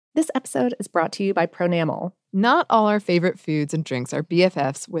This episode is brought to you by Pronamel. Not all our favorite foods and drinks are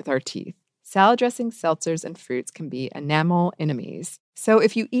BFFs with our teeth. Salad dressings, seltzers, and fruits can be enamel enemies. So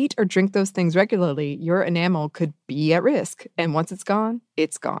if you eat or drink those things regularly, your enamel could be at risk. And once it's gone,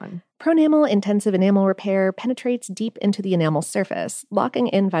 it's gone. Pronamel Intensive Enamel Repair penetrates deep into the enamel surface, locking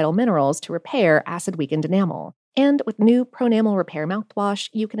in vital minerals to repair acid-weakened enamel. And with new Pronamel Repair mouthwash,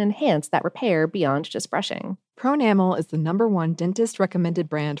 you can enhance that repair beyond just brushing. Pronamel is the #1 dentist-recommended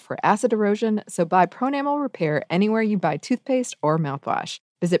brand for acid erosion, so buy Pronamel Repair anywhere you buy toothpaste or mouthwash.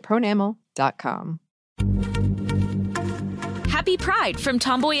 Visit pronamel.com. Happy Pride from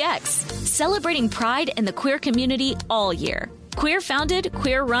Tomboy X, celebrating pride and the queer community all year. Queer founded,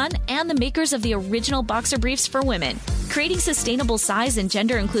 queer run, and the makers of the original boxer briefs for women, creating sustainable size and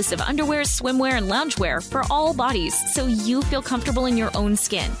gender inclusive underwear, swimwear, and loungewear for all bodies so you feel comfortable in your own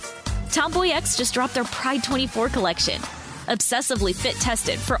skin. Tomboy X just dropped their Pride 24 collection. Obsessively fit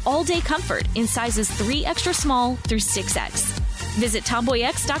tested for all day comfort in sizes 3 extra small through 6X. Visit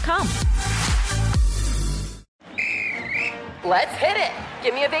tomboyx.com. Let's hit it.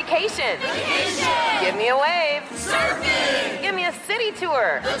 Give me a vacation. Give me a wave. Surfing. Give me a city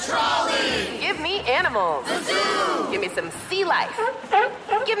tour. The trolley. Give me animals. The zoo. Give me some sea life.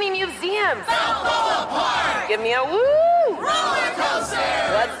 Give me museums. Balboa Park. Give me a woo. Roller coaster.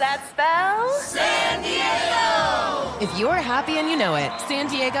 What's that spell? San Diego. If you're happy and you know it, San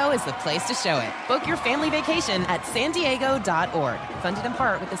Diego is the place to show it. Book your family vacation at sandiego.org. Funded in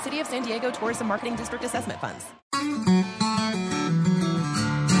part with the City of San Diego Tourism Marketing District Assessment Funds.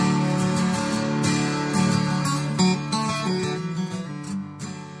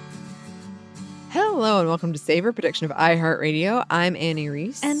 Hello and welcome to Savor, production of iHeartRadio. I'm Annie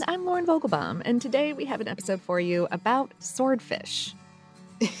Reese. And I'm Lauren Vogelbaum, and today we have an episode for you about swordfish.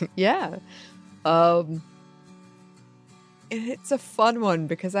 Yeah. It's a fun one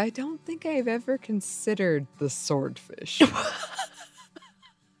because I don't think I've ever considered the swordfish.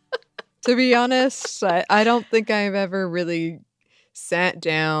 To be honest, I don't think I've ever really sat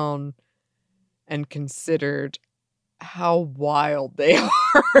down and considered how wild they are.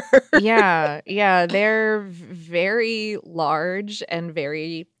 Yeah, they're very large and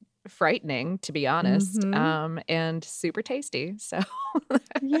very frightening, to be honest, and super tasty. So,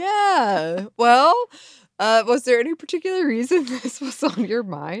 yeah. Well, was there any particular reason this was on your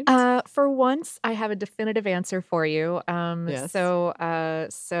mind? For once, I have a definitive answer for you. Yes.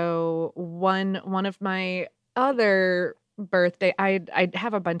 So one of my other birthday, I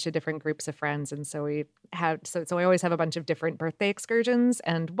have a bunch of different groups of friends, and so we have so I always have a bunch of different birthday excursions,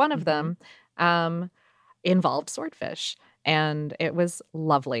 and one of them involved swordfish, and it was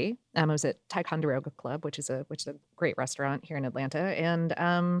lovely. It was at Ticonderoga Club, which is a great restaurant here in Atlanta, and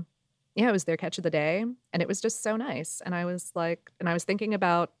yeah, it was their catch of the day, and it was just so nice. And I was thinking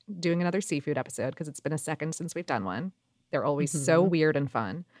about doing another seafood episode because it's been a second since we've done one. They're always so weird and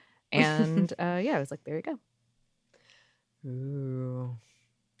fun, and yeah, I was like, there you go. Ooh,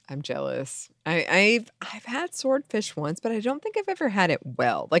 I'm jealous. I've had swordfish once, but I don't think I've ever had it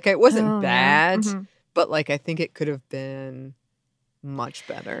well. Like, it wasn't bad, but like I think it could have been much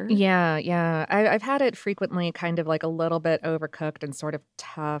better. Yeah. I've had it frequently, kind of like a little bit overcooked and sort of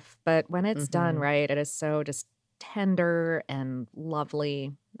tough, but when it's done right, it is so just tender and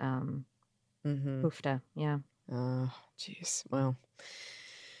lovely. Oofta, yeah. Oh, jeez. Well,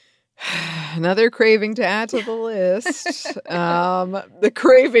 another craving to add to the list. The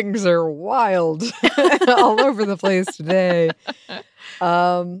cravings are wild all over the place today.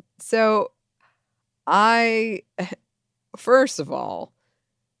 So first of all,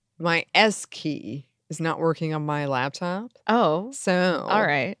 my S key is not working on my laptop. Oh, So all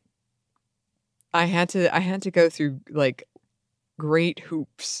right. I had to go through like great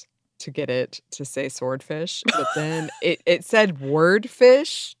hoops to get it to say swordfish, but then it said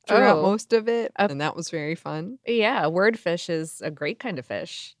wordfish throughout most of it, and that was very fun. Yeah, wordfish is a great kind of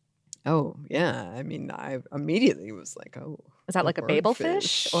fish. Oh, yeah. I mean, I immediately was like, oh. Is that like a babel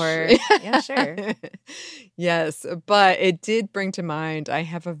fish? fish? Or yeah, sure. Yes, but it did bring to mind, I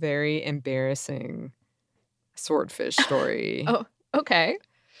have a very embarrassing swordfish story. Oh, okay.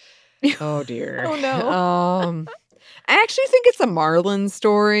 Oh, dear. Oh, no. I actually think it's a marlin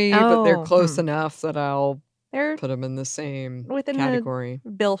story, but they're Oh, close enough that I'll They're put them in the same within category.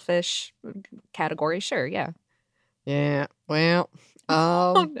 the billfish category, sure, yeah. Yeah, well,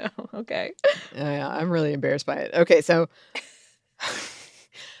 Oh no, okay. yeah, I'm really embarrassed by it. Okay, so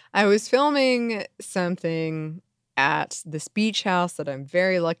I was filming something at this beach house that I'm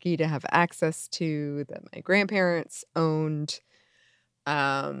very lucky to have access to, that my grandparents owned.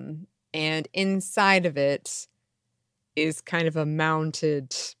 And inside of it is kind of a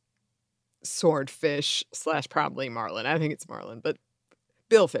mounted swordfish / probably marlin. I think it's marlin, but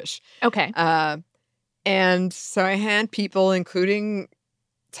billfish. Okay. And so I had people, including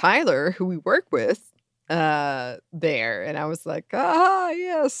Tyler, who we work with, there. And I was like,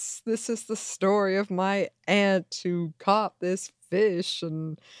 yes, this is the story of my aunt who caught this fish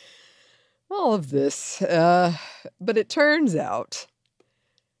and all of this. But it turns out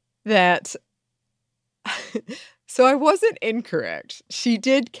that so I wasn't incorrect. She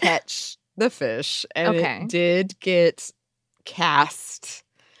did catch the fish and Okay. it did get cast.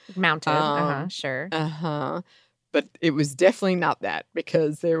 Mounted. Sure. But it was definitely not that,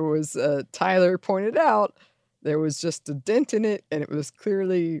 because there was, Tyler pointed out, there was just a dent in it and it was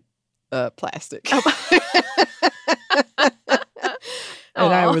clearly plastic.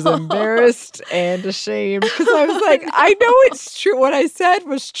 And I was embarrassed and ashamed because I was like, I know it's true. What I said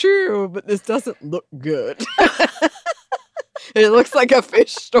was true, but this doesn't look good. It looks like a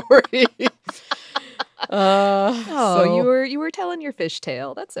fish story. So you were telling your fish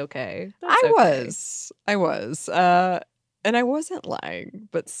tale. That's okay. I was. And I wasn't lying,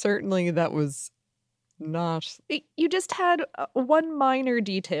 but certainly that was not. You just had one minor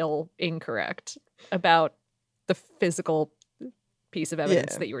detail incorrect about the physical piece of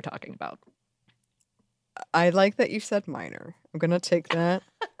evidence that you were talking about. I like that you said minor. I'm gonna take that.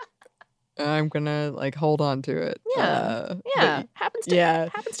 I'm gonna hold on to it. Yeah. Happens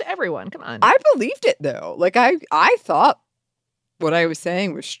to everyone. Come on. I believed it though. I thought what I was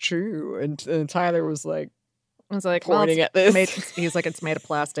saying was true, and Tyler was like, I was like, pointing at this. He's like, it's made of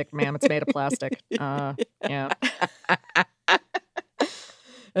plastic, ma'am. It's made of plastic. Yeah.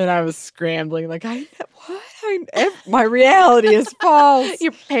 And I was scrambling, what? My reality is false.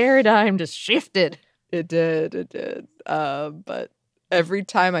 Your paradigm just shifted. It did. But every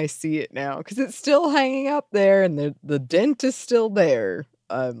time I see it now, because it's still hanging up there and the dent is still there,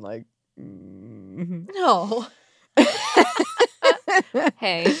 I'm like, no.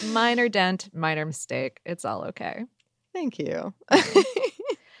 Hey, minor dent, minor mistake. It's all okay. Thank you.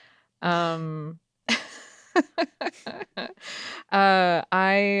 I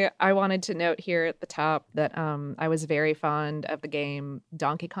wanted to note here at the top that I was very fond of the game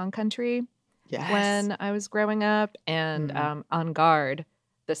Donkey Kong Country when I was growing up, and on Garde,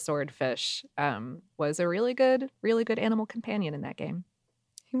 the swordfish was a really good animal companion in that game.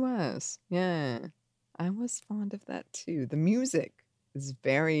 He was, yeah. I was fond of that too. The music is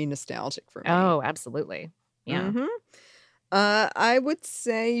very nostalgic for me. Oh, absolutely. Yeah. Mm-hmm. I would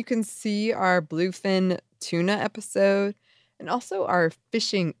say you can see our bluefin tuna episode and also our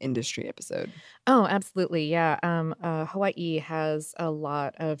fishing industry episode. Oh, absolutely. Yeah. Hawaii has a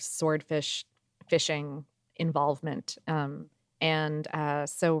lot of swordfish fishing involvement.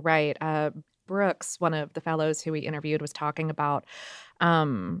 Brooks, one of the fellows who we interviewed, was talking about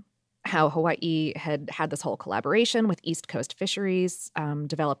how Hawaii had this whole collaboration with East Coast Fisheries,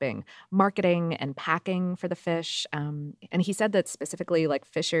 developing marketing and packing for the fish. And he said that specifically,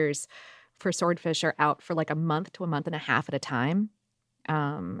 fishers for swordfish are out for a month to a month and a half at a time.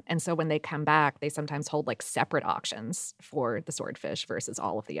 And so when they come back, they sometimes hold separate auctions for the swordfish versus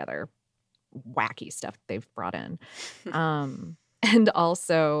all of the other wacky stuff they've brought in. And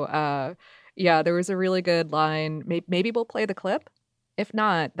also, there was a really good line. Maybe we'll play the clip. If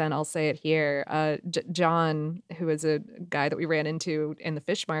not, then I'll say it here. John, who is a guy that we ran into in the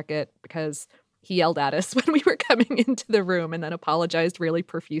fish market because he yelled at us when we were coming into the room and then apologized really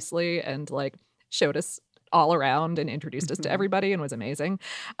profusely and showed us all around and introduced us to everybody and was amazing.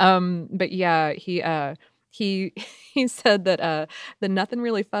 But yeah, he said that nothing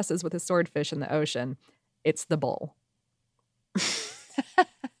really fusses with a swordfish in the ocean. It's the bull.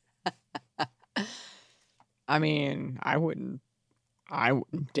 I mean, I wouldn't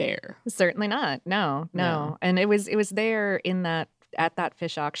dare. Certainly not. No. No. And it was there at that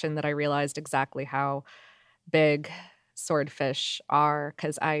fish auction that I realized exactly how big swordfish are,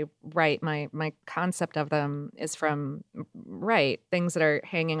 because my concept of them is from things that are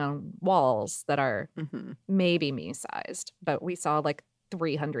hanging on walls that are maybe me-sized, but we saw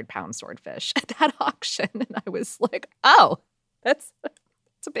 300-pound swordfish at that auction, and I was like, oh, that's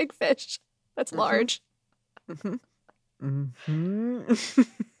a big fish. That's large. And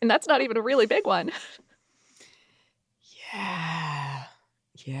that's not even a really big one.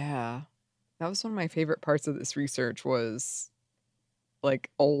 Yeah. That was one of my favorite parts of this research was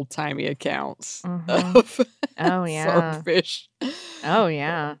old-timey accounts of swordfish. Oh,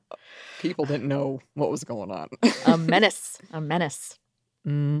 yeah. People didn't know what was going on. A menace.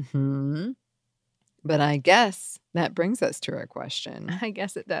 Mm-hmm. But I guess that brings us to our question. I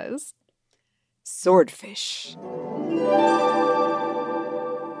guess it does. Swordfish.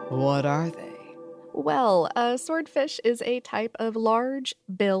 What are they? Well, a swordfish is a type of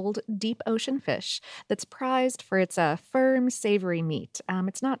large-billed deep ocean fish that's prized for its firm, savory meat.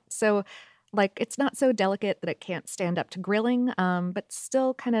 It's not so delicate that it can't stand up to grilling, but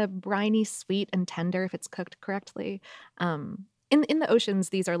still kind of briny, sweet, and tender if it's cooked correctly. In the oceans,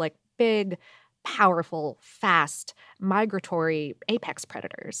 these are like big, powerful, fast, migratory apex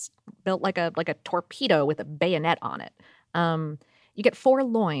predators built like a torpedo with a bayonet on it. You get 4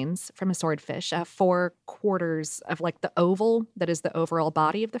 loins from a swordfish, 4/4 of like the oval that is the overall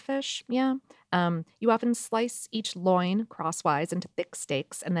body of the fish. Yeah. You often slice each loin crosswise into thick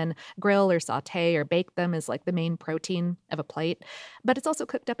steaks and then grill or saute or bake them as like the main protein of a plate. But it's also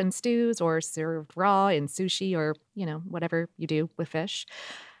cooked up in stews or served raw in sushi or, whatever you do with fish.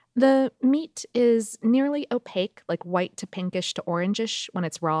 The meat is nearly opaque, like white to pinkish to orangish when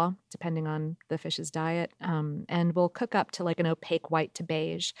it's raw, depending on the fish's diet, and will cook up to like an opaque white to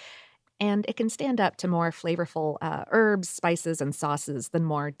beige. And it can stand up to more flavorful herbs, spices, and sauces than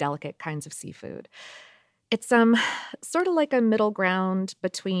more delicate kinds of seafood. It's sort of like a middle ground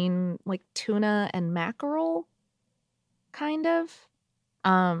between like tuna and mackerel, kind of.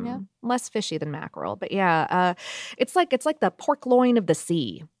 Less fishy than mackerel, but yeah, it's like the pork loin of the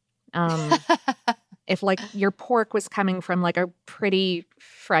sea. If like your pork was coming from like a pretty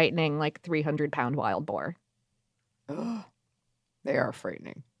frightening like 300-pound wild boar. They are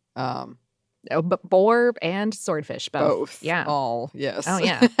frightening. But boar and swordfish both. Yeah. All, yes. Oh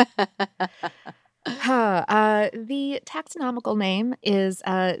yeah. The taxonomical name is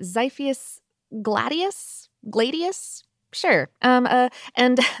Xiphias gladius. Sure.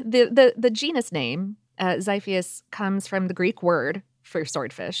 And the genus name Xiphias comes from the Greek word for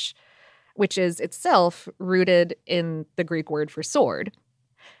swordfish, which is itself rooted in the Greek word for sword.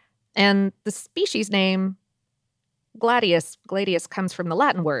 And the species name gladius comes from the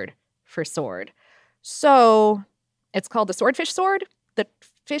Latin word for sword. So it's called the swordfish sword, the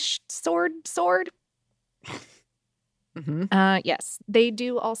fish sword. Mm-hmm. Yes, they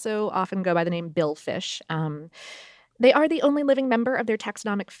do also often go by the name billfish. They are the only living member of their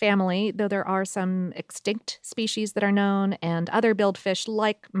taxonomic family, though there are some extinct species that are known, and other billed fish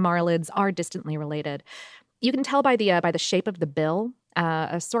like marlids are distantly related. You can tell by the shape of the bill.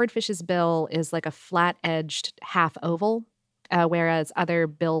 A swordfish's bill is like a flat-edged half oval, whereas other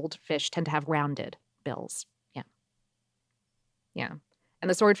billed fish tend to have rounded bills. Yeah, and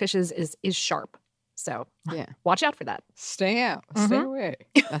the swordfish's is sharp. So yeah, watch out for that. Stay out. Mm-hmm. Stay away.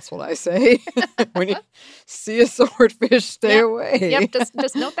 That's what I say. When you see a swordfish, stay away. Yep,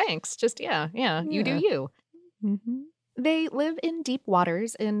 just no thanks. Just, yeah, you do you. Mm-hmm. They live in deep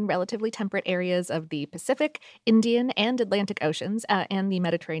waters in relatively temperate areas of the Pacific, Indian, and Atlantic Oceans, and the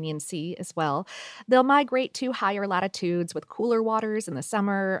Mediterranean Sea as well. They'll migrate to higher latitudes with cooler waters in the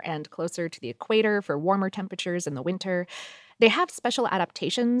summer and closer to the equator for warmer temperatures in the winter. They have special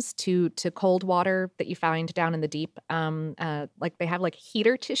adaptations to cold water that you find down in the deep. Like they have like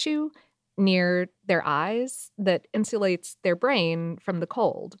heater tissue near their eyes that insulates their brain from the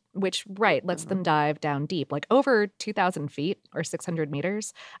cold, which lets them dive down deep, like over 2,000 feet or 600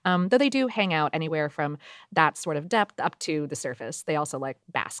 meters. Though they do hang out anywhere from that sort of depth up to the surface. They also like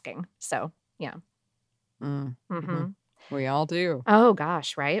basking. So yeah. Mm-hmm. We all do. Oh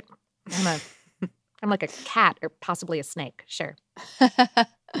gosh, right? I'm like a cat or possibly a snake. Sure.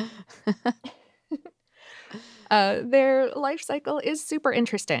 Their life cycle is super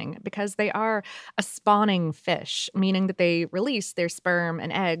interesting because they are a spawning fish, meaning that they release their sperm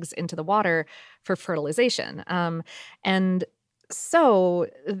and eggs into the water for fertilization. And so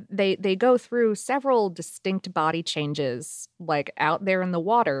they go through several distinct body changes, like out there in the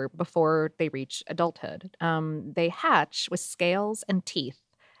water before they reach adulthood. They hatch with scales and teeth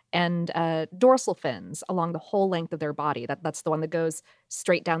and dorsal fins along the whole length of their body. That's the one that goes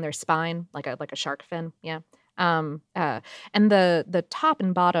straight down their spine, like a shark fin. Yeah. And the top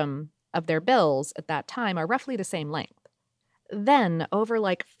and bottom of their bills at that time are roughly the same length. Then, over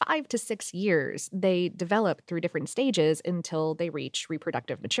like 5 to 6 years, they develop through different stages until they reach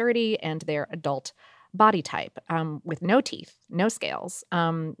reproductive maturity and their adult body type, with no teeth, no scales,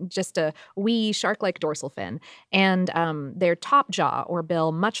 just a wee shark-like dorsal fin, and their top jaw or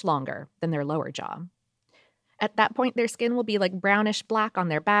bill much longer than their lower jaw. At that point, their skin will be like brownish black on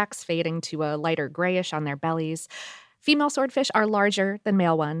their backs, fading to a lighter grayish on their bellies. Female swordfish are larger than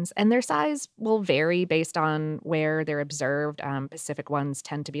male ones, and their size will vary based on where they're observed. Pacific ones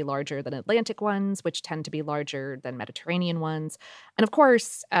tend to be larger than Atlantic ones, which tend to be larger than Mediterranean ones. And of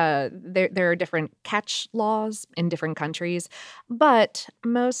course, there are different catch laws in different countries, but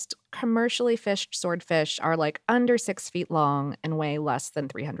most commercially fished swordfish are like under 6 feet long and weigh less than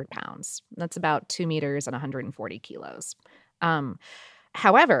 300 pounds. That's about 2 meters and 140 kilos. Um,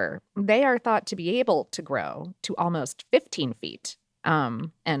 However, they are thought to be able to grow to almost 15 feet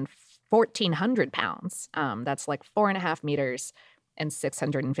and 1,400 pounds. That's like 4.5 meters and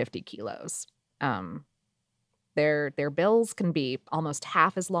 650 kilos. Their bills can be almost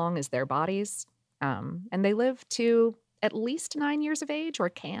half as long as their bodies, and they live to at least 9 years of age, or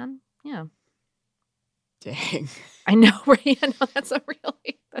can. Yeah, Dang. I know. Right? I know that's a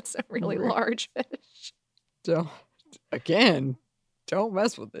really Right. large fish. Again, don't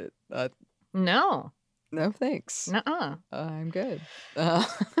mess with it. No, No thanks. nuh-uh. I'm good.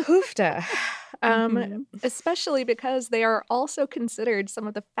 Hoofda. Mhm. Especially because they are also considered some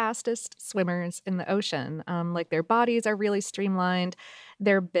of the fastest swimmers in the ocean. Like their bodies are really streamlined.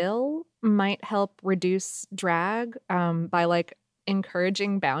 Their bill might help reduce drag by like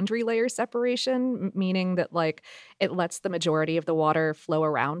encouraging boundary layer separation, meaning that like it lets the majority of the water flow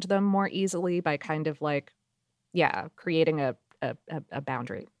around them more easily by kind of like, yeah, creating a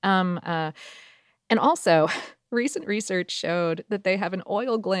boundary. And also, recent research showed that they have an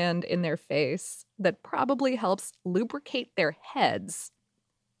oil gland in their face that probably helps lubricate their heads,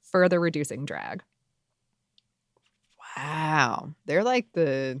 further reducing drag. Wow. They're like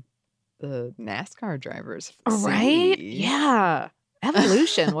the NASCAR drivers of the Right? sea. Yeah.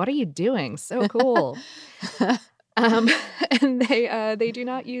 Evolution. What are you doing? So cool. Um, and they do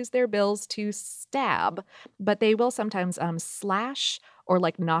not use their bills to stab, but they will sometimes slash or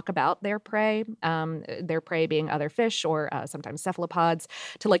like knock about their prey being other fish or sometimes cephalopods,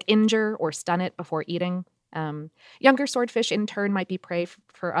 to like injure or stun it before eating. Younger swordfish in turn might be prey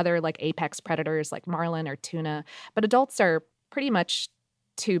for other like apex predators like marlin or tuna, but adults are pretty much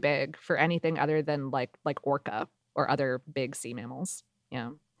too big for anything other than like orca or other big sea mammals.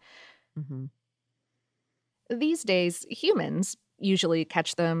 Yeah. Mhm. These days, humans usually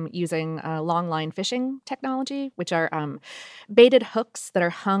catch them using long line fishing technology, which are baited hooks that are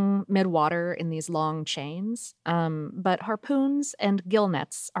hung mid-water in these long chains. But harpoons and gill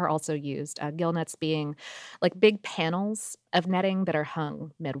nets are also used, gill nets being like big panels of netting that are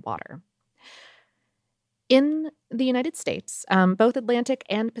hung mid-water. In the United States, both Atlantic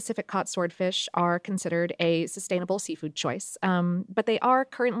and Pacific caught swordfish are considered a sustainable seafood choice, but they are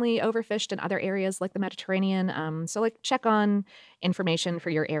currently overfished in other areas like the Mediterranean. So, like, check on information for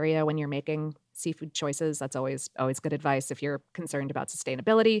your area when you're making seafood choices. That's always good advice if you're concerned about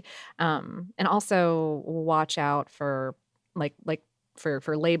sustainability. And also watch out for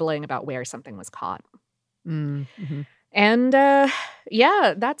for labeling about where something was caught. Mhm. And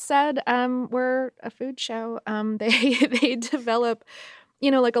yeah, that said, we're a food show. They develop,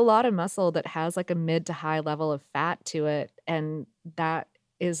 like a lot of muscle that has like a mid to high level of fat to it, and that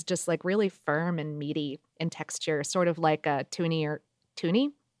is just like really firm and meaty in texture, sort of like a tuni.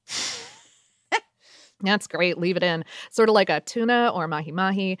 That's great. Leave it in. Sort of like a tuna or mahi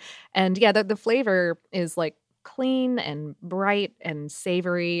mahi. And yeah, the flavor is like clean and bright and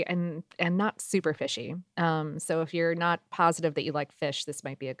savory and not super fishy. So if you're not positive that you like fish, this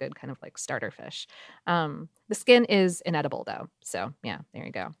might be a good kind of like starter fish. The skin is inedible though. So yeah, there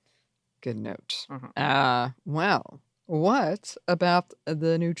you go. Good note. Mhm. Well, what about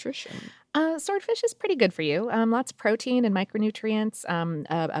the nutrition? Swordfish is pretty good for you. Lots of protein and micronutrients,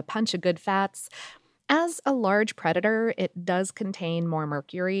 a punch of good fats. As a large predator, it does contain more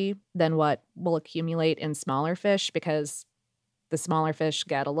mercury than what will accumulate in smaller fish because the smaller fish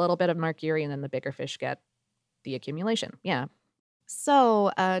get a little bit of mercury and then the bigger fish get the accumulation. Yeah.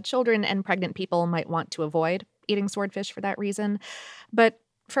 So, children and pregnant people might want to avoid eating swordfish for that reason. But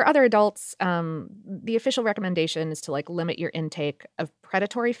for other adults, the official recommendation is to like limit your intake of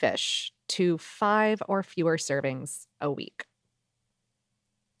predatory fish to 5 or fewer servings a week.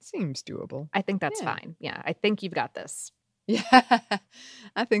 Seems doable. I think that's Yeah. fine. Yeah, I think you've got this. Yeah,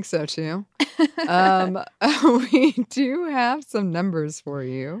 I think so too. We do have some numbers for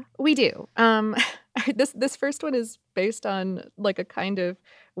you. We do. This first one is based on like a kind of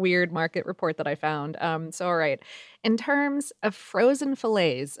weird market report that I found. So all right, in terms of frozen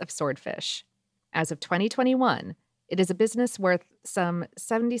fillets of swordfish, as of 2021, it is a business worth some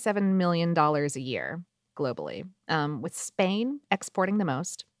 $77 million a year globally, with Spain exporting the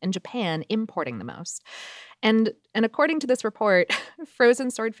most and Japan importing the most. And according to this report, frozen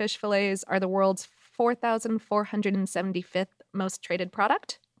swordfish fillets are the world's 4,475th most traded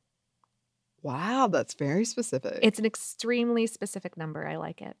product. Wow, that's very specific. It's an extremely specific number. I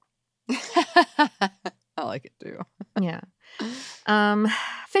like it. I like it too. Yeah.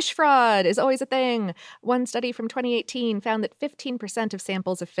 Fish fraud is always a thing. One study from 2018 found that 15% of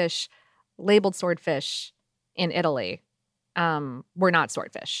samples of fish labeled swordfish in Italy were not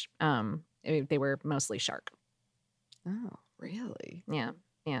swordfish. They were mostly shark. Oh, really? Yeah.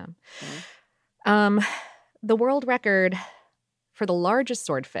 Yeah. Okay. The world record for the largest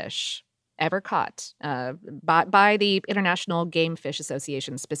swordfish ever caught by the International Game Fish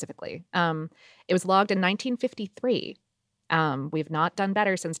Association specifically. It was logged in 1953. We've not done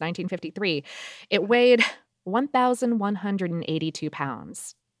better since 1953. It weighed 1,182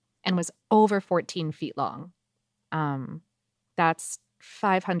 pounds and was over 14 feet long. That's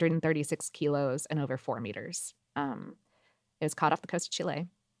 536 kilos and over 4 meters. It was caught off the coast of Chile.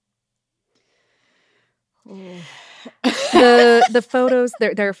 The photos,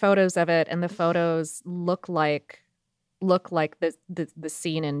 there are photos of it, and the photos look like the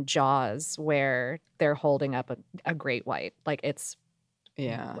scene in Jaws where they're holding up a great white. Like, it's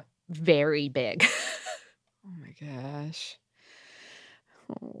very big. Oh my gosh.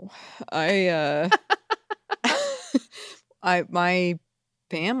 Oh, my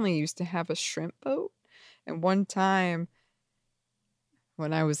family used to have a shrimp boat, and one time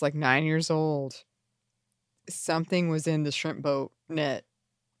when I was like 9 years old, something was in the shrimp boat net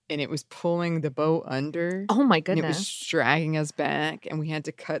and it was pulling the boat under. Oh my And it goodness. was dragging us back, and we had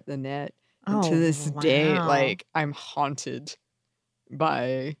to cut the net. And Oh, to this day, wow. like, I'm haunted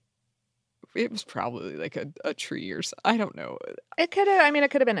by. It was probably like a tree or so. I don't know. It could have. I mean,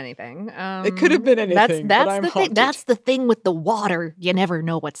 it could have been anything. It could have been anything. That's but I'm the thing. haunted. That's the thing with the water. You never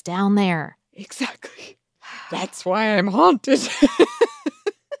know what's down there. Exactly. That's why I'm haunted.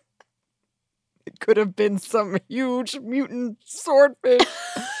 It could have been some huge mutant swordfish.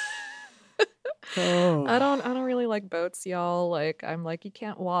 Oh. I don't really like boats, y'all. Like, I'm like, you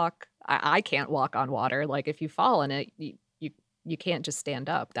can't walk. I can't walk on water. Like, if you fall in it, you can't just stand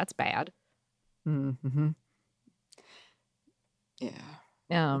up. That's bad. Mm-hmm.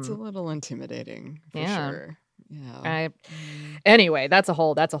 Yeah. It's a little intimidating for sure. Yeah. Anyway, that's a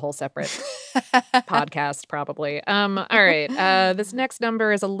whole separate podcast, probably. All right. This next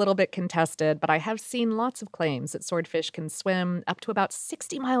number is a little bit contested, but I have seen lots of claims that swordfish can swim up to about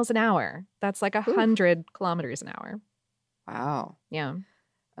 60 miles an hour. That's like 100 kilometers an hour. Wow. Yeah.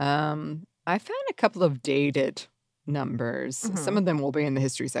 I found a couple of dated numbers. Mhm. Some of them will be in the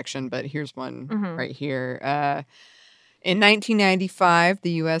history section, but here's one Mhm. right here. In 1995, the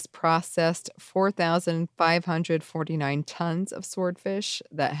U.S. processed 4,549 tons of swordfish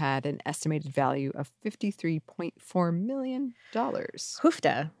that had an estimated value of $53.4 million.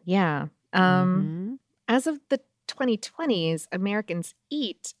 Hoofda. Yeah. As of the 2020s, Americans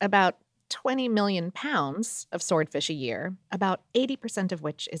eat about 20 million pounds of swordfish a year, about 80% of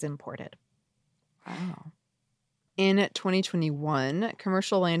which is imported. Wow. In 2021,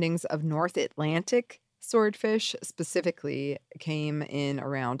 commercial landings of North Atlantic swordfish specifically came in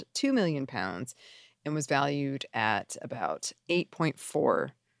around 2 million pounds and was valued at about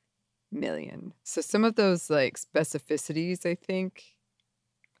 8.4 million. So some of those like specificities, I think,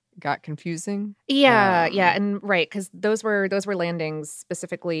 got confusing. Yeah, and right, because those were landings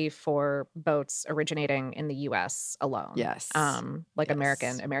specifically for boats originating in the U.S. alone. Yes, like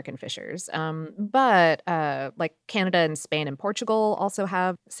yes. American fishers. But like Canada and Spain and Portugal also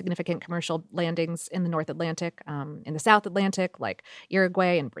have significant commercial landings in the North Atlantic. In the South Atlantic, like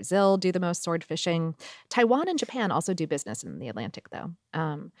Uruguay and Brazil do the most sword fishing. Taiwan and Japan also do business in the Atlantic, though.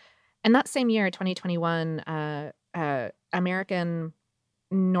 And that same year, 2021, American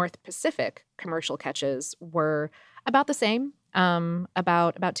North Pacific commercial catches were about the same,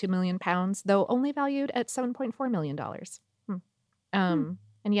 about 2 million pounds, though only valued at $7.4 million. And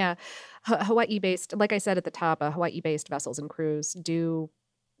yeah, Hawaii-based, like I said at the top, Hawaii-based vessels and crews do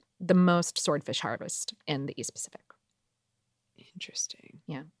the most swordfish harvest in the East Pacific. Interesting.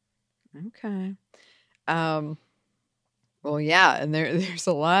 Yeah. Okay. Well, yeah, and there's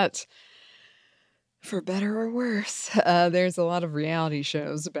a lot. For better or worse, there's a lot of reality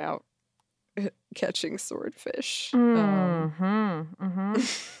shows about catching swordfish. Yeah.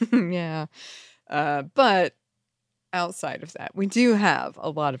 But outside of that, we do have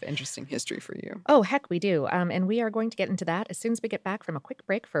a lot of interesting history for you. Oh, heck, we do. And we are going to get into that as soon as we get back from a quick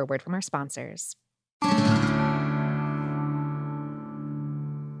break for a word from our sponsors.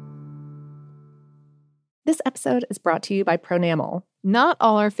 This episode is brought to you by Pronamel. Not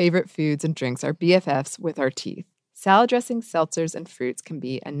all our favorite foods and drinks are BFFs with our teeth. Salad dressings, seltzers, and fruits can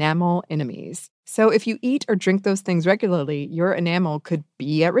be enamel enemies. So if you eat or drink those things regularly, your enamel could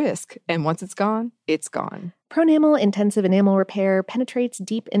be at risk. And once it's gone, it's gone. Pronamel intensive enamel repair penetrates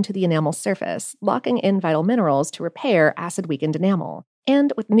deep into the enamel surface, locking in vital minerals to repair acid-weakened enamel.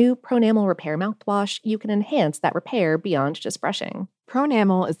 And with new Pronamel Repair mouthwash, you can enhance that repair beyond just brushing.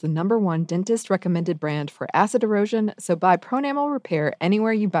 Pronamel is the #1 dentist-recommended brand for acid erosion, so buy Pronamel Repair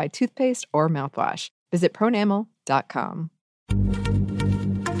anywhere you buy toothpaste or mouthwash. Visit pronamel.com.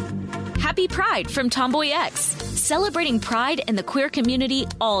 Happy Pride from Tomboy X, celebrating pride and the queer community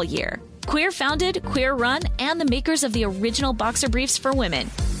all year. Queer founded, queer run, and the makers of the original boxer briefs for women,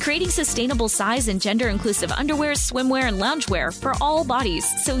 creating sustainable size and gender inclusive underwear, swimwear, and loungewear for all bodies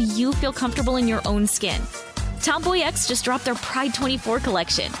so you feel comfortable in your own skin. Tomboy X just dropped their Pride 24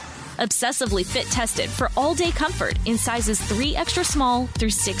 collection. Obsessively fit tested for all day comfort in sizes 3 extra small through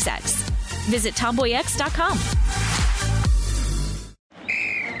 6X. Visit tomboyx.com.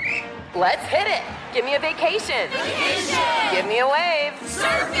 Let's hit it. Give me a vacation. Give me a wave.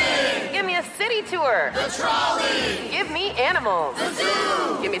 Surfing. Give me a city tour. The trolley. Give me animals. The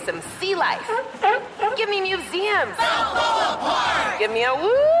zoo. Give me some sea life. Give me museums. Balboa Park. Give me a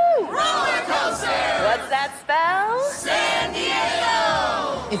woo. Roller coaster. What's that spell? San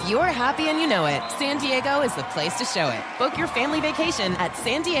Diego. If you're happy and you know it, San Diego is the place to show it. Book your family vacation at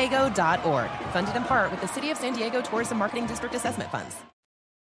sandiego.org. Funded in part with the City of San Diego Tourism Marketing District Assessment Funds.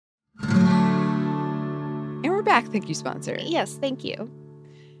 And we're back. Thank you, sponsor. Yes, thank you.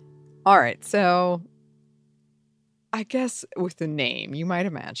 All right. So I guess with the name, you might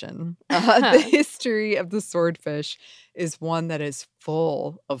imagine the history of the swordfish is one that is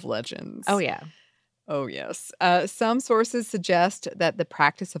full of legends. Oh, yeah. Oh, yes. Some sources suggest that the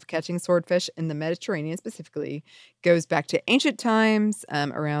practice of catching swordfish in the Mediterranean specifically goes back to ancient times,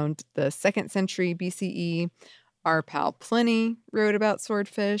 around the 2nd century BCE. Our pal Pliny wrote about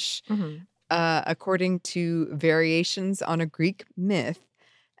swordfish. Mm-hmm. According to variations on a Greek myth,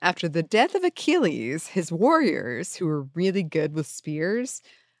 after the death of Achilles, his warriors, who were really good with spears,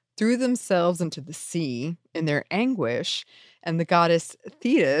 threw themselves into the sea in their anguish, and the goddess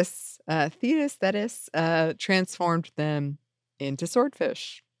Thetis transformed them into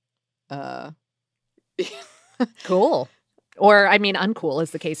swordfish. Cool. Or, I mean, uncool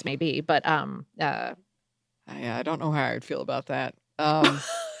as the case may be, but I don't know how I'd feel about that.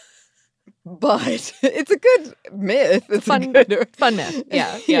 But it's a good myth. It's fun myth.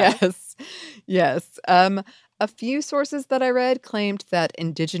 Yeah. Yes. A few sources that I read claimed that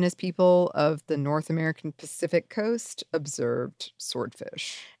indigenous people of the North American Pacific coast observed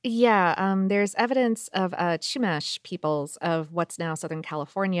swordfish. Yeah, there's evidence of Chumash peoples of what's now Southern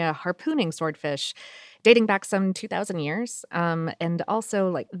California harpooning swordfish dating back some 2,000 years. And also,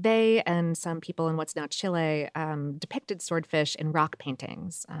 like, they and some people in what's now Chile depicted swordfish in rock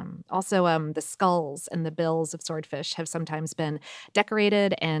paintings. Also, the skulls and the bills of swordfish have sometimes been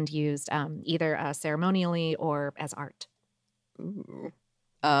decorated and used either ceremonially or as art. Ooh.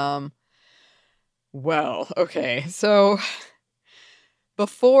 Well, okay. So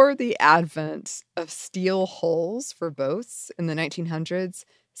before the advent of steel hulls for boats in the 1900s,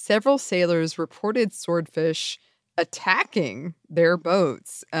 several sailors reported swordfish attacking their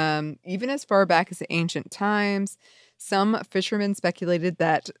boats. Even as far back as ancient times, some fishermen speculated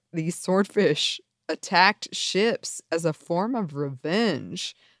that these swordfish attacked ships as a form of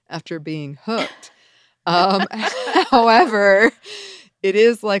revenge after being hooked. However, it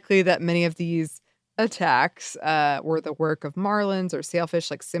is likely that many of these attacks were the work of marlins or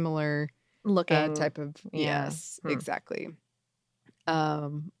sailfish, like similar Looking type of, yeah. yes, exactly.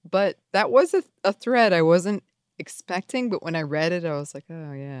 But that was a thread I wasn't expecting, but when I read it, I was like,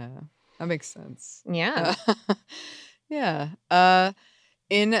 oh yeah, that makes sense. Yeah. Yeah.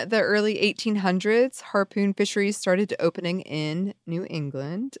 In the early 1800s, harpoon fisheries started opening in New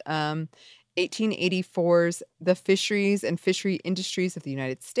England. 1884's The Fisheries and Fishery Industries of the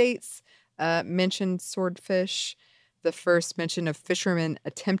United States mentioned swordfish. The first mention of fishermen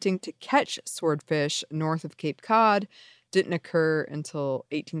attempting to catch swordfish north of Cape Cod didn't occur until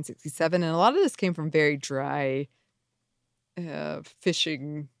 1867. And a lot of this came from very dry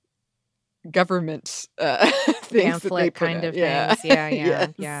fishing government things pamphlet kind of yeah. things. Yeah,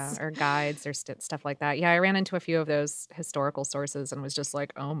 Yes. yeah. Or guides or stuff like that. Yeah, I ran into a few of those historical sources and was just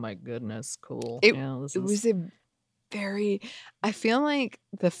like, oh my goodness, cool. It this was a very, I feel like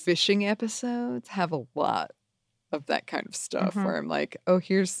the fishing episodes have a lot of that kind of stuff where I'm like, oh,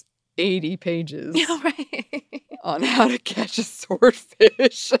 here's 80 pages right. on how to catch a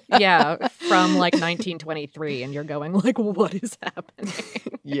swordfish. Yeah, from like 1923, and you're going like, what is happening?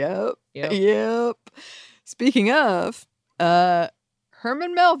 Yep. Speaking of,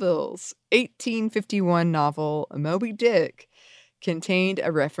 Herman Melville's 1851 novel, Moby Dick, contained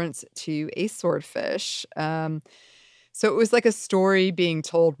a reference to a swordfish. So it was like a story being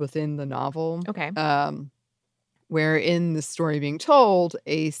told within the novel. Okay. Where in the story being told,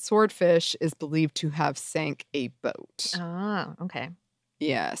 a swordfish is believed to have sank a boat. Ah, okay.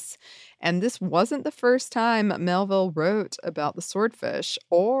 Yes. And this wasn't the first time Melville wrote about the swordfish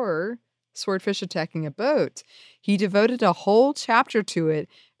or swordfish attacking a boat. He devoted a whole chapter to it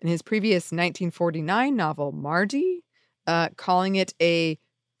in his previous 1949 novel, Mardi, calling it a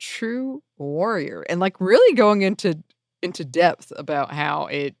true warrior and like really going into depth about how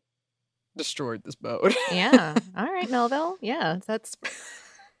it destroyed this boat. Yeah. All right, Melville. Yeah, that's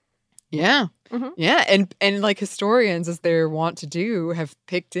Yeah. Mhm. Yeah. And like historians, as they're wont to do, have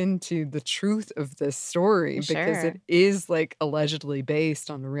picked into the truth of this story because Sure. it is like allegedly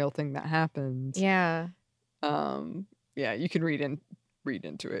based on a real thing that happened. Yeah. Yeah, you can read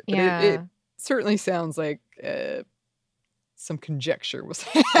into it. But Yeah. it certainly sounds like some conjecture was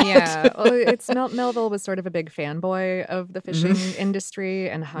had. Yeah. Well, it's Melville was sort of a big fanboy of the fishing industry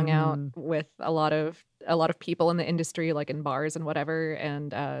and hung out with a lot of people in the industry, like in bars and whatever.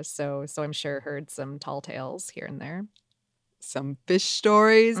 And so I'm sure heard some tall tales here and there. Some fish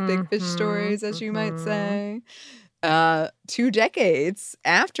stories, big fish stories, as you might say. 2 decades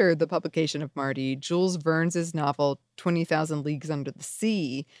after the publication of Mardi, Jules Verne's novel 20,000 Leagues Under the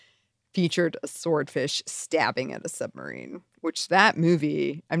Sea featured a swordfish stabbing at a submarine, which that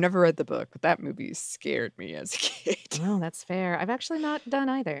movie, I've never read the book, but that movie scared me as a kid. Oh, that's fair. I've actually not done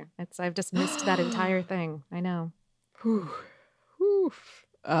either. I've just missed that entire thing. I know. Whew. Whew.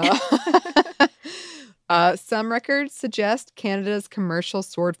 Some records suggest Canada's commercial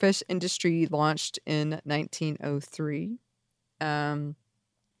swordfish industry launched in 1903. And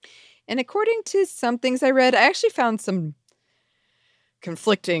according to some things I read, I actually found some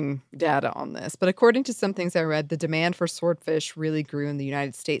conflicting data on this, but according to some things I read, the demand for swordfish really grew in the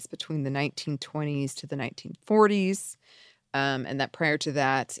United States between the 1920s to the 1940s, and that prior to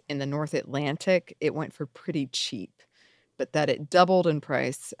that, in the North Atlantic, it went for pretty cheap, but that it doubled in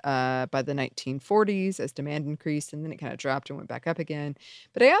price by the 1940s as demand increased, and then it kind of dropped and went back up again.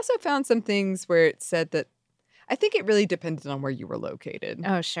 But I also found some things where it said that I think it really depended on where you were located.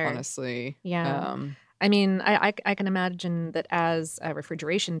 Oh, sure. Honestly. Yeah. I mean, I can imagine that as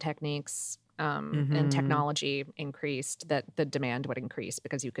refrigeration techniques and technology increased, that the demand would increase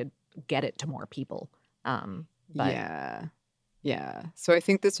because you could get it to more people. But Yeah. So I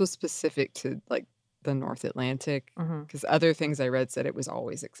think this was specific to like the North Atlantic because other things I read said it was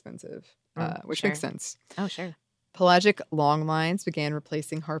always expensive, which makes sense. Oh, sure. Pelagic longlines began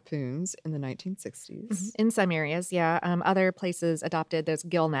replacing harpoons in the 1960s. In some areas, yeah. Other places adopted those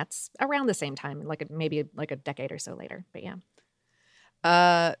gill nets around the same time, maybe a decade or so later. But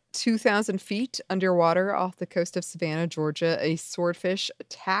yeah. 2,000 feet underwater off the coast of Savannah, Georgia, a swordfish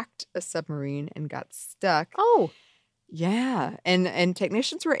attacked a submarine and got stuck. Oh. Yeah. And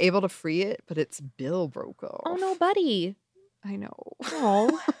technicians were able to free it, but its bill broke off. Oh, no, buddy. I know.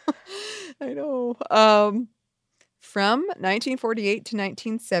 Oh. I know. From 1948 to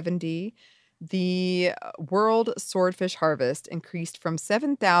 1970, the world swordfish harvest increased from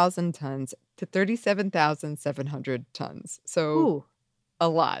 7,000 tons to 37,700 tons. So a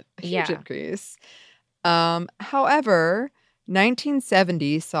lot, a huge increase. However,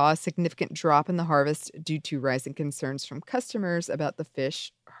 1970 saw a significant drop in the harvest due to rising concerns from customers about the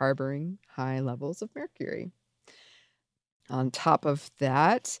fish harboring high levels of mercury. On top of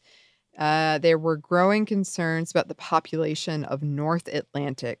that, there were growing concerns about the population of North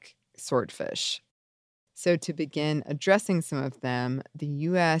Atlantic swordfish. So to begin addressing some of them, the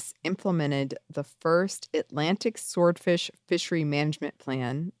U.S. implemented the first Atlantic Swordfish Fishery Management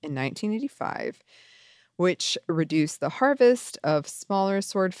Plan in 1985, which reduced the harvest of smaller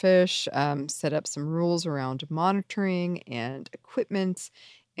swordfish, set up some rules around monitoring and equipment,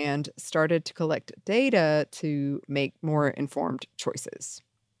 and started to collect data to make more informed choices.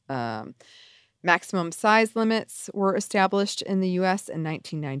 Maximum size limits were established in the U.S. in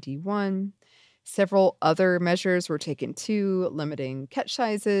 1991. Several other measures were taken too, limiting catch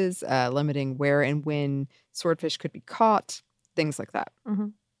sizes, limiting where and when swordfish could be caught, things like that.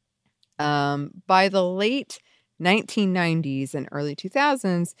 By the late 1990s and early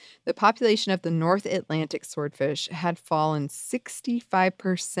 2000s, the population of the North Atlantic swordfish had fallen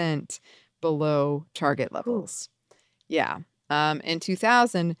 65% below target levels. Yeah. In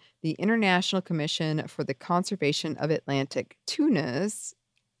 2000, the International Commission for the Conservation of Atlantic Tunas,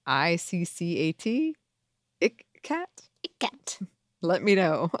 ICCAT, ICCAT, let me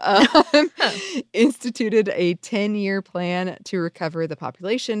know. Instituted a 10-year plan to recover the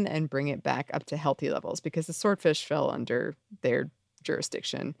population and bring it back up to healthy levels because the swordfish fell under their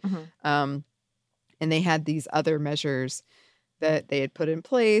jurisdiction. And they had these other measures that they had put in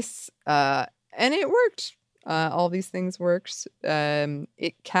place, and it worked. All these things worked.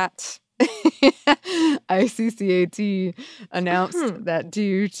 ICCAT announced that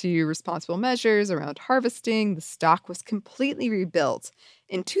due to responsible measures around harvesting, the stock was completely rebuilt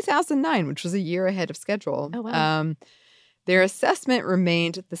in 2009, which was a year ahead of schedule. Oh, wow. Their assessment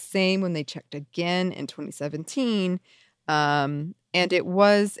remained the same when they checked again in 2017, and it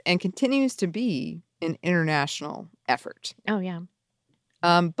was and continues to be an international effort. Oh, yeah.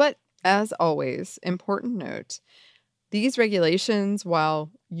 But as always, important note, these regulations,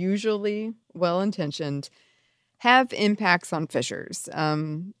 while usually well-intentioned, have impacts on fishers,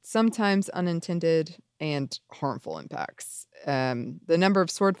 sometimes unintended and harmful impacts. The number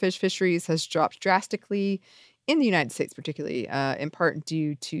of swordfish fisheries has dropped drastically in the United States, particularly, in part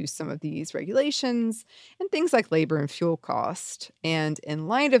due to some of these regulations and things like labor and fuel cost. And in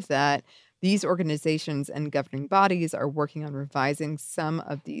light of that, these organizations and governing bodies are working on revising some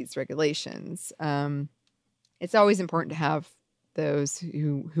of these regulations. It's always important to have those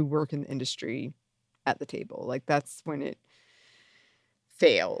who work in the industry at the table. Like, that's when it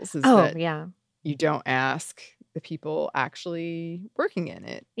fails, is that yeah. you don't ask the people actually working in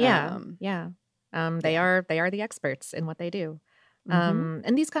it. Yeah. They are the experts in what they do.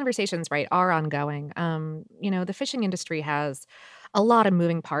 And these conversations, right, are ongoing. The fishing industry has a lot of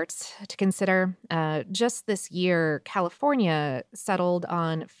moving parts to consider. Just this year, California settled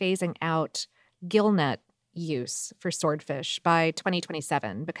on phasing out gill net use for swordfish by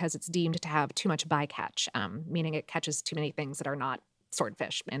 2027 because it's deemed to have too much bycatch, meaning it catches too many things that are not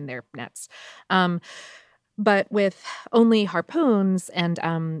swordfish in their nets. But with only harpoons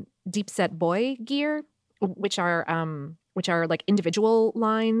and deep set buoy gear, which are like individual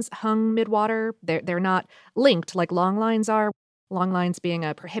lines hung midwater, they're not linked like long lines are. Long lines being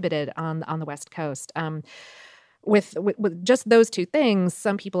prohibited on the West Coast. With just those two things,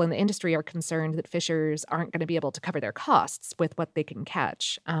 some people in the industry are concerned that fishers aren't going to be able to cover their costs with what they can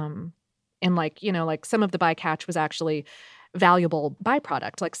catch. And like some of the bycatch was actually valuable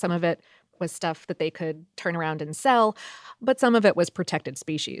byproduct. Like some of it was stuff that they could turn around and sell, but some of it was protected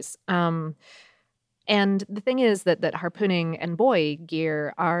species. And the thing is that harpooning and buoy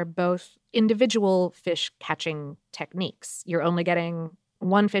gear are both individual fish catching techniques. You're only getting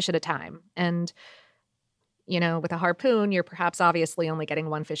one fish at a time. And with a harpoon, you're perhaps obviously only getting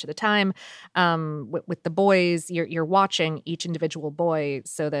one fish at a time. With the buoys, you're watching each individual buoy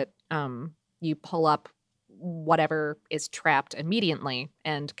so that you pull up whatever is trapped immediately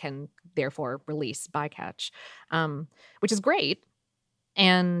and can therefore release bycatch, which is great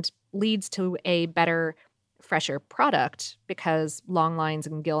and leads to a better, fresher product because long lines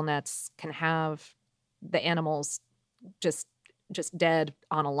and gill nets can have the animals just dead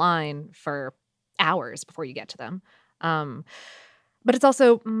on a line for hours before you get to them. But it's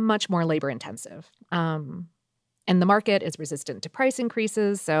also much more labor intensive. And the market is resistant to price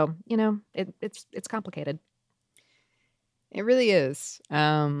increases. So, it's complicated. It really is.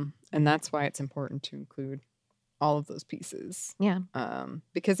 And that's why it's important to include all of those pieces. Yeah.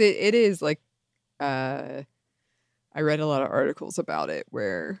 Because it is like, I read a lot of articles about it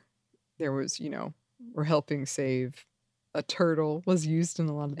where there was, we're helping save a turtle was used in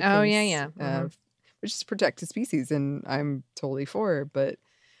a lot of the Oh, case, yeah. which is protected species, and I'm totally for it, but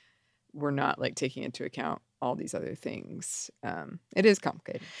we're not like taking into account all these other things. It is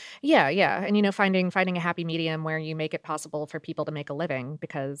complicated. Yeah. And finding a happy medium where you make it possible for people to make a living,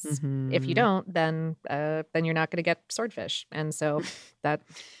 because if you don't, then you're not going to get swordfish, and so that.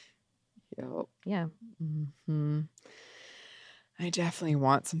 Yep. Yeah. I definitely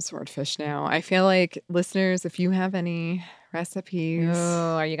want some swordfish now. I feel like, listeners, if you have any recipes.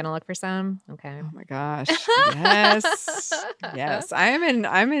 Oh, are you going to look for some? Okay. Oh my gosh. Yes. Yes.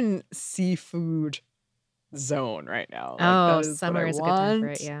 I'm in seafood zone right now. Like, summer is a good time for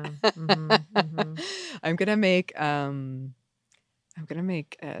it. Yeah. I'm gonna make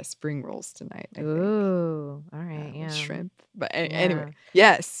spring rolls tonight. I think. Ooh, all right, yeah. Shrimp. But anyway,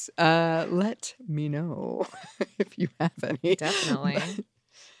 yes. Let me know if you have any. Definitely. But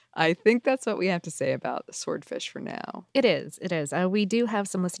I think that's what we have to say about the swordfish for now. It is. We do have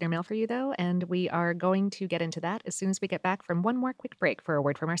some listener mail for you, though, and we are going to get into that as soon as we get back from one more quick break for a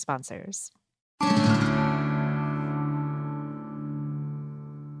word from our sponsors.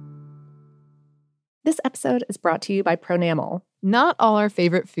 This episode is brought to you by Pronamel. Not all our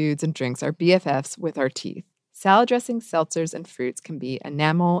favorite foods and drinks are BFFs with our teeth. Salad dressing, seltzers, and fruits can be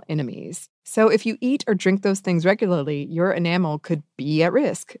enamel enemies. So if you eat or drink those things regularly, your enamel could be at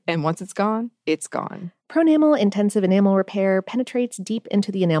risk. And once it's gone, it's gone. Pronamel Intensive Enamel Repair penetrates deep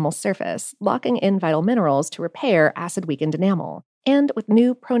into the enamel surface, locking in vital minerals to repair acid-weakened enamel. And with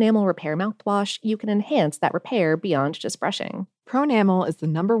new Pronamel Repair mouthwash, you can enhance that repair beyond just brushing. Pronamel is the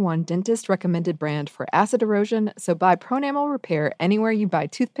 #1 dentist-recommended brand for acid erosion, so buy Pronamel Repair anywhere you buy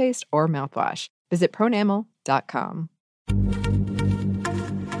toothpaste or mouthwash. Visit pronamel.com.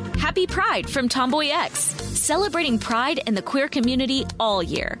 Happy Pride from Tomboy X, celebrating pride and the queer community all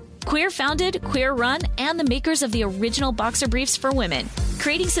year. Queer founded, queer run, and the makers of the original boxer briefs for women,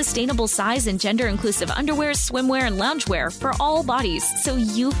 creating sustainable size and gender inclusive underwear, swimwear, and loungewear for all bodies so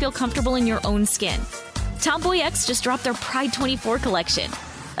you feel comfortable in your own skin. Tomboy X just dropped their Pride 24 collection.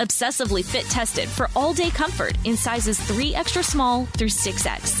 Obsessively fit tested for all day comfort in sizes 3 extra small through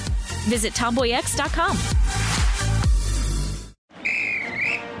 6X. Visit tomboyx.com.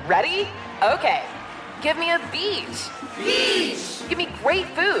 Ready? Okay. Give me a beach. Beach. Give me great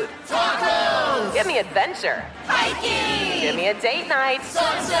food. Tacos. Give me adventure. Hiking. Give me a date night.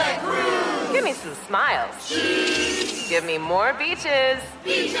 Sunset cruise. Give me some smiles. Cheese. Give me more beaches.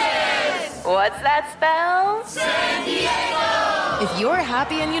 Beaches. What's that spell? San Diego. If you're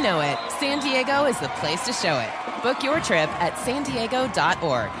happy and you know it, San Diego is the place to show it. Book your trip at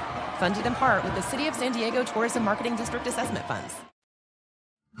sandiego.org. Funded in part with the City of San Diego Tourism Marketing District Assessment Funds.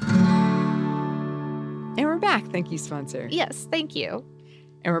 And we're back. Thank you, sponsor. Yes, thank you.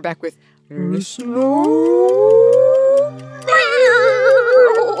 And we're back with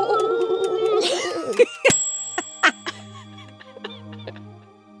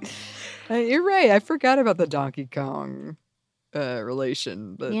You're right. I forgot about the Donkey Kong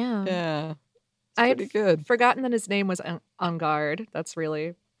relation, but yeah, it's pretty good. Forgotten that his name was on Garde. That's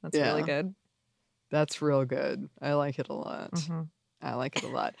really good. That's real good. I like it a lot. Mm-hmm. I like it a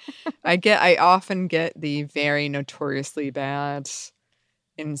lot. I often get the very notoriously bad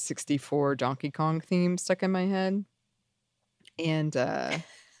N64 Donkey Kong theme stuck in my head. And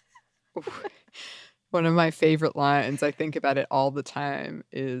one of my favorite lines, I think about it all the time,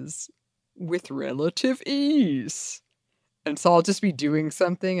 is with relative ease. And so I'll just be doing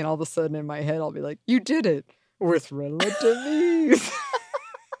something and all of a sudden in my head I'll be like, you did it with relative ease.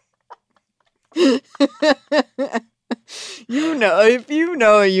 You know, if you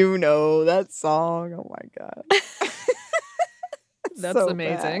know that song. Oh my God. That's so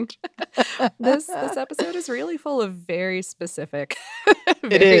amazing. This episode is really full of very specific,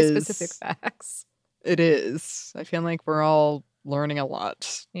 specific facts. It is. I feel like we're all learning a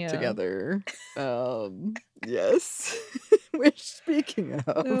lot Yeah. together. Yes. Which, speaking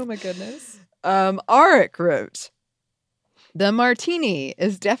of. Oh my goodness. Arik wrote, the martini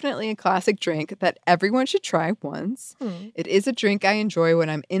is definitely a classic drink that everyone should try once. It is a drink I enjoy when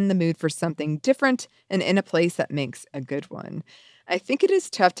I'm in the mood for something different and in a place that makes a good one. I think it is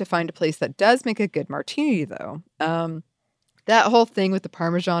tough to find a place that does make a good martini, though. That whole thing with the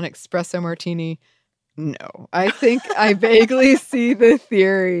Parmesan espresso martini, no. I think I vaguely see the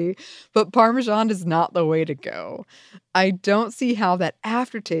theory, but Parmesan is not the way to go. I don't see how that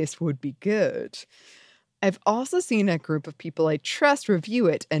aftertaste would be good. I've also seen a group of people I trust review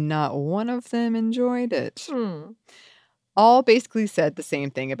it, and not one of them enjoyed it. All basically said the same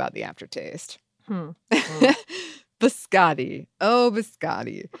thing about the aftertaste. Biscotti. Oh,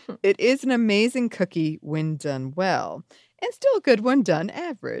 biscotti. It is an amazing cookie when done well, and still a good when done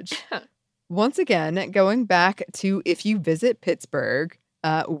average. Once again, going back to if you visit Pittsburgh,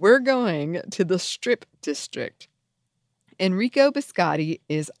 we're going to the Strip District. Enrico Biscotti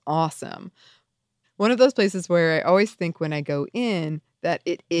is awesome. One of those places where I always think when I go in that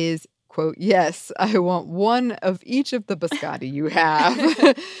it is, quote, yes, I want one of each of the biscotti you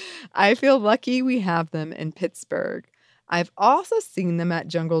have. I feel lucky we have them in Pittsburgh. I've also seen them at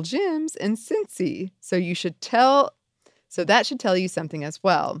Jungle Gyms in Cincy, so that should tell you something as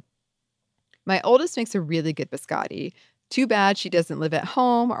well. My oldest makes a really good biscotti. Too bad she doesn't live at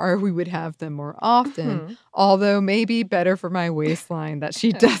home, or we would have them more often. Although maybe better for my waistline that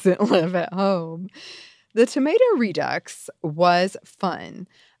she doesn't live at home. The tomato redux was fun.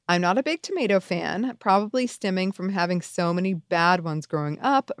 I'm not a big tomato fan, probably stemming from having so many bad ones growing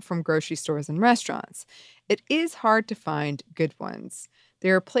up from grocery stores and restaurants. It is hard to find good ones.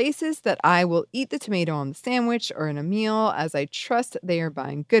 There are places that I will eat the tomato on the sandwich or in a meal, as I trust they are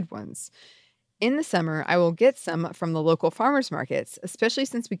buying good ones. In the summer, I will get some from the local farmers markets, especially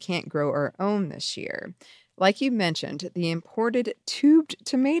since we can't grow our own this year. Like you mentioned, the imported tubed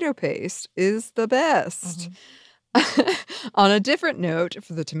tomato paste is the best. On a different note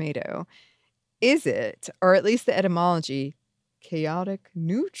for the tomato, Is it, or at least the etymology, chaotic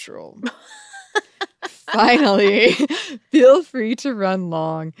neutral? Finally, feel free to run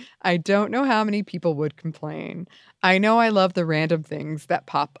long. I don't know how many people would complain. I know I love the random things that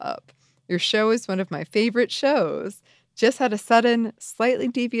pop up. Your show is one of my favorite shows. Just had a sudden, slightly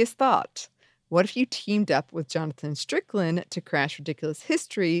devious thought. What if you teamed up with Jonathan Strickland to crash ridiculous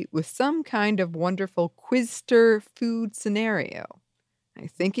history with some kind of wonderful Quizster food scenario? I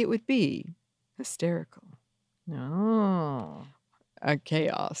think it would be hysterical. Oh. A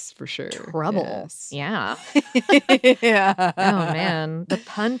chaos for sure. Trouble. Yes. Yeah. Yeah. Oh, man. The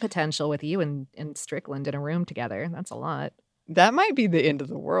pun potential with you and Strickland in a room together. That's a lot. That might be the end of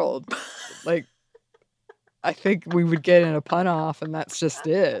the world. Like, I think we would get in a pun off and that's just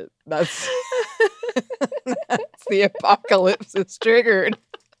it. That's the apocalypse is triggered.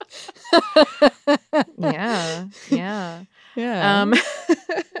 Yeah. Yeah. Yeah. I'm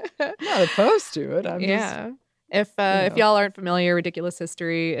not opposed to it. I'm Yeah. If know. y'all aren't familiar, Ridiculous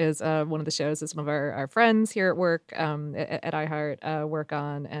History is one of the shows that some of our friends here at work at iHeart work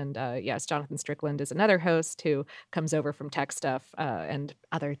on. And yes, Jonathan Strickland is another host who comes over from tech stuff and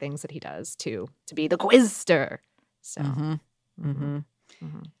other things that he does to be the quizster. So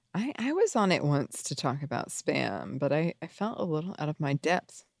I was on it once to talk about spam, but I felt a little out of my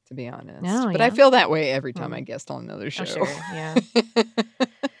depth, to be honest. Oh, but yeah? I feel that way every time I guest on another show. Oh, sure. Yeah.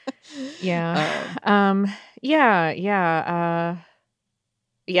 Yeah.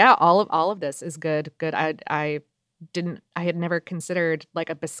 Yeah, all of this is good. I had never considered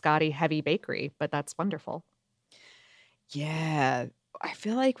like a biscotti heavy bakery, but that's wonderful. Yeah. I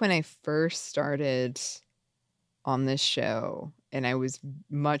feel like when I first started on this show and I was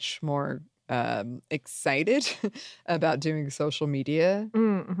much more excited about doing social media,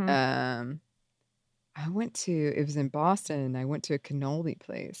 I went to, it was in Boston, I went to a cannoli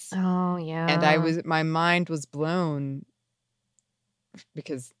place. Oh, yeah. And my mind was blown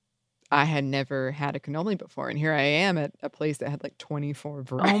because I had never had a cannoli before. And here I am at a place that had like 24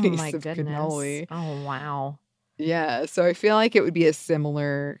 varieties my of goodness. cannoli. Oh, wow. Yeah. So I feel like it would be a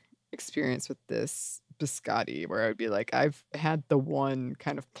similar experience with this biscotti where I would be like, I've had the one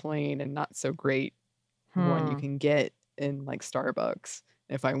kind of plain and not so great one you can get in like Starbucks.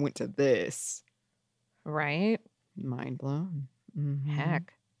 If I went to this, Right? mind blown.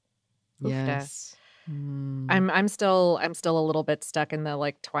 Heck. Yes. I'm still a little bit stuck in the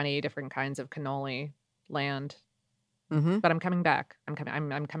like 20 different kinds of cannoli land. But I'm coming back. I'm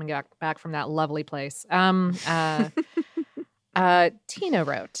coming back from that lovely place. Tina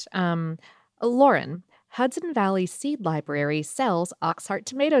wrote, Lauren, Hudson Valley Seed Library sells Oxheart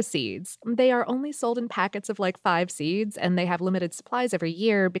tomato seeds. They are only sold in packets of like 5 seeds, and they have limited supplies every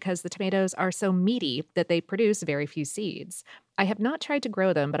year because the tomatoes are so meaty that they produce very few seeds. I have not tried to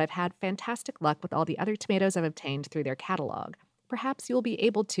grow them, but I've had fantastic luck with all the other tomatoes I've obtained through their catalog. Perhaps you'll be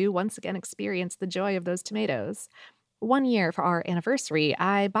able to once again experience the joy of those tomatoes. One year for our anniversary,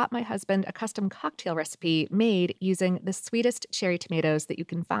 I bought my husband a custom cocktail recipe made using the sweetest cherry tomatoes that you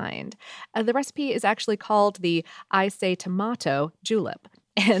can find. The recipe is actually called the I Say Tomato Julep,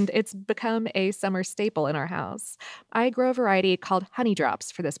 and it's become a summer staple in our house. I grow a variety called honey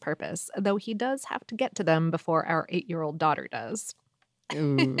drops for this purpose, though he does have to get to them before our 8-year-old daughter does.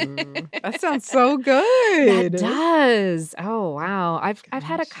 Ooh, that sounds so good. That does. Oh, wow. I've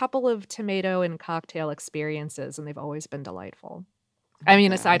had a couple of tomato and cocktail experiences, and they've always been delightful. I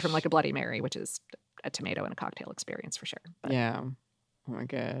mean, aside from like a Bloody Mary, which is a tomato and a cocktail experience for sure. But. Yeah. Oh my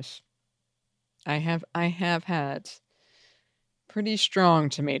gosh. I have had pretty strong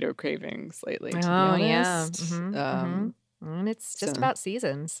tomato cravings lately, to be honest. Yeah. And it's just about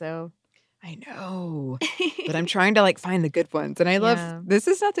season, so. I know, but I'm trying to like find the good ones. And I love, this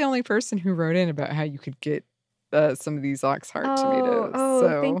is not the only person who wrote in about how you could get some of these Oxheart tomatoes.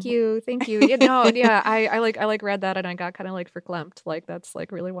 Oh, thank you. I read that and I got kind of like verklempt. Like that's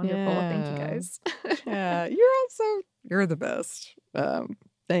like really wonderful. Thank you guys. Yeah, you're the best.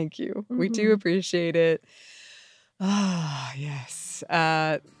 Thank you. We do appreciate it. Ah, yes.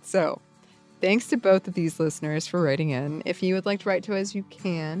 So thanks to both of these listeners for writing in. If you would like to write to us, you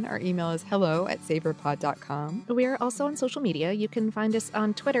can. Our email is hello@savorpod.com. We are also on social media. You can find us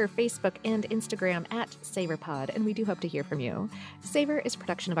on Twitter, Facebook, and Instagram @SavorPod, and we do hope to hear from you. Savor is a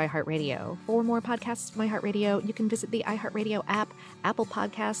production of iHeartRadio. For more podcasts from iHeartRadio, you can visit the iHeartRadio app, Apple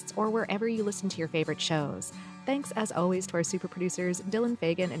Podcasts, or wherever you listen to your favorite shows. Thanks, as always, to our super producers, Dylan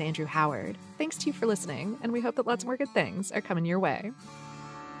Fagan and Andrew Howard. Thanks to you for listening, and we hope that lots more good things are coming your way.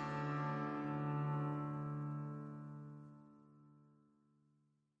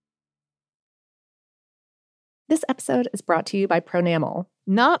 This episode is brought to you by Pronamel.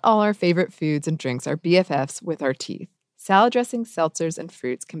 Not all our favorite foods and drinks are BFFs with our teeth. Salad dressings, seltzers, and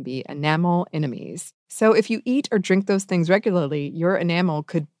fruits can be enamel enemies. So if you eat or drink those things regularly, your enamel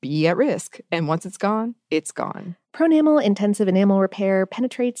could be at risk. And once it's gone, it's gone. Pronamel Intensive Enamel Repair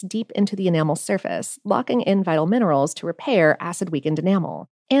penetrates deep into the enamel surface, locking in vital minerals to repair acid-weakened enamel.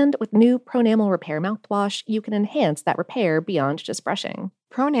 And with new Pronamel Repair mouthwash, you can enhance that repair beyond just brushing.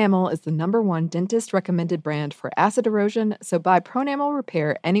 Pronamel is the #1 dentist-recommended brand for acid erosion, so buy Pronamel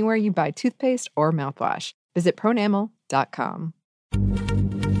Repair anywhere you buy toothpaste or mouthwash. Visit pronamel.com.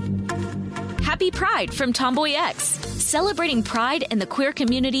 Happy Pride from Tomboy X, celebrating pride in the queer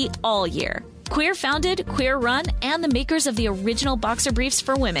community all year. Queer founded, queer run, and the makers of the original boxer briefs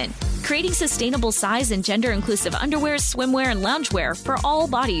for women, creating sustainable size and gender inclusive underwear, swimwear, and loungewear for all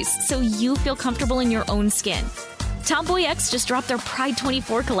bodies so you feel comfortable in your own skin. Tomboy X just dropped their Pride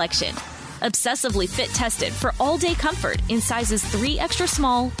 24 collection, obsessively fit tested for all day comfort in sizes 3 extra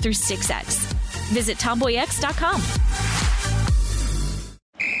small through 6X. Visit tomboyx.com.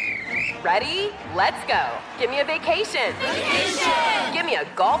 Ready? Let's go. Give me a vacation. Vacation. Give me a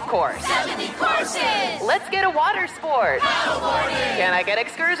golf course. 70 courses. Let's get a water sport. Paddleboarding. Can I get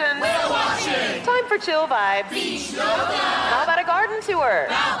excursions? Whale watching. Time for chill vibes. Beach yoga. How about a garden tour?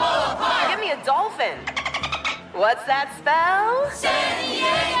 Balboa Park. Give me a dolphin. What's that spell? San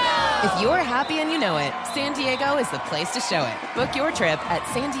Diego. If you're happy and you know it, San Diego is the place to show it. Book your trip at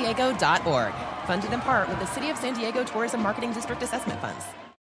sandiego.org. Funded in part with the City of San Diego Tourism Marketing District Assessment Funds.